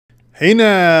Hey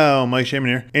now, Mike Shamon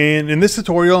here, and in this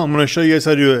tutorial I'm going to show you guys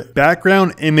how to do a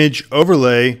background image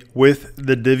overlay with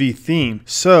the Divi theme.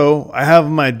 So I have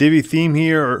my Divi theme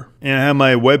here and I have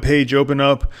my web page open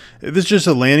up. This is just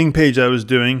a landing page I was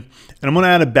doing, and I'm going to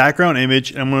add a background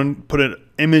image and I'm going to put an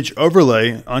image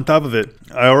overlay on top of it.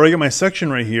 I already got my section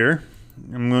right here.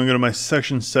 I'm going to go to my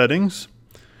section settings.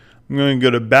 I'm going to go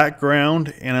to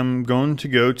background and I'm going to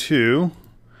go to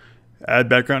add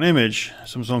background image.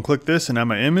 So I'm just going to click this and add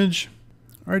my image.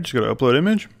 All right, just go to upload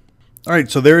image. All right,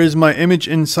 so there is my image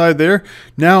inside there.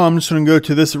 Now I'm just going to go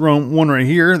to this one right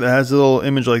here that has a little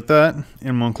image like that, and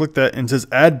I'm going to click that, and it says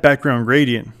add background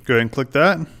gradient. Go ahead and click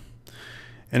that.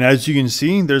 And as you can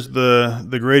see, there's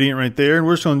the gradient right there.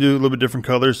 We're just going to do a little bit different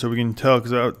colors so we can tell,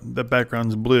 because that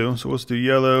background's blue. So let's do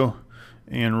yellow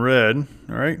and red.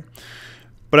 All right.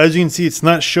 But as you can see, it's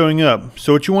not showing up.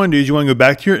 So what you want to do is you want to go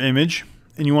back to your image,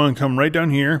 and you want to come right down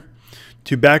here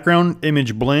to background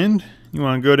image blend. You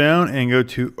want to go down and go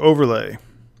to overlay.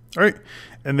 All right.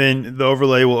 And then the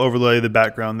overlay will overlay the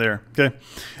background there. Okay.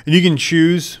 And you can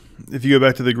choose, if you go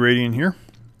back to the gradient here,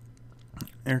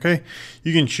 okay,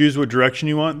 you can choose what direction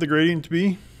you want the gradient to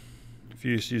be. If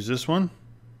you just use this one,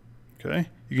 okay,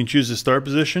 you can choose the start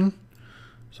position.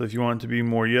 So if you want it to be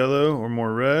more yellow or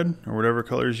more red or whatever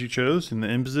colors you chose in the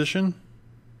end position,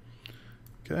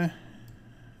 okay,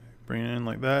 bring it in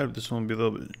like that. This one will be a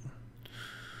little bit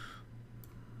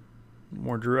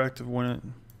more direct of when it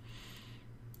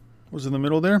was in the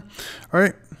middle there. All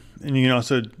right, and you can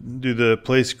also do the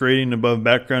place gradient above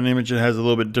background image. It has a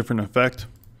little bit different effect.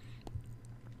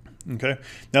 Okay,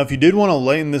 now if you did want to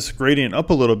lighten this gradient up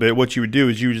a little bit, what you would do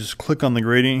is you would just click on the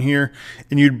gradient here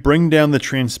and you'd bring down the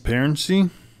transparency.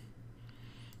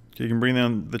 So you can bring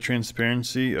down the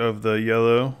transparency of the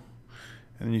yellow,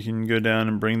 and you can go down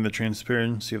and bring the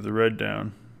transparency of the red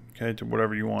down, okay, to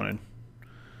whatever you wanted.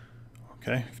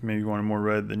 Okay, if maybe you wanted more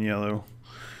red than yellow,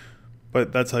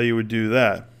 but that's how you would do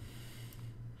that.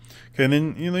 Okay, and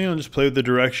then you know, just play with the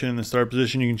direction and the start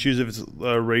position. You can choose if it's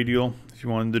radial, if you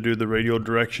wanted to do the radial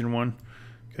direction one.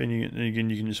 Okay, and you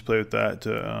can just play with that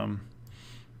to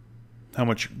how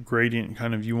much gradient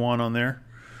kind of you want on there.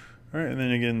 All right, and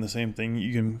then again the same thing.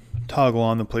 You can toggle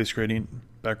on the place gradient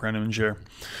background image there.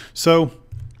 So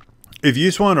if you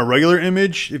just want a regular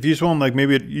image, if you just want, like,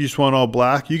 maybe you just want all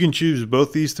black, you can choose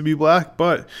both these to be black,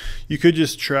 but you could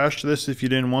just trash this if you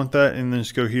didn't want that, and then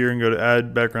just go here and go to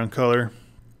add background color.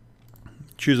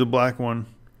 Choose a black one.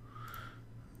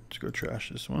 Let's go trash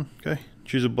this one. Okay.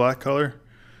 Choose a black color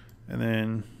and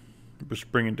then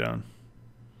just bring it down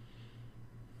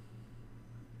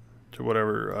to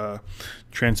whatever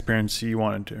transparency you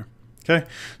wanted to. Okay,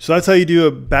 so that's how you do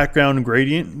a background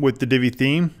gradient with the Divi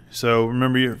theme. So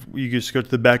remember, you just go to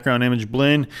the background image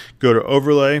blend, go to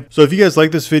overlay. So if you guys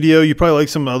like this video, you probably like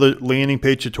some other landing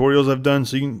page tutorials I've done,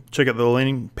 so you can check out the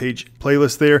landing page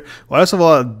playlist there. Well, I also have a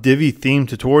lot of Divi theme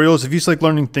tutorials. If you just like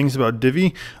learning things about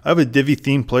Divi, I have a Divi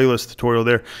theme playlist tutorial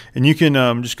there, and you can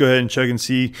just go ahead and check and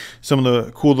see some of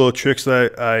the cool little tricks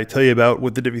that I tell you about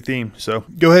with the Divi theme. So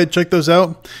go ahead, check those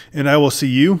out, and I will see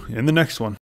you in the next one.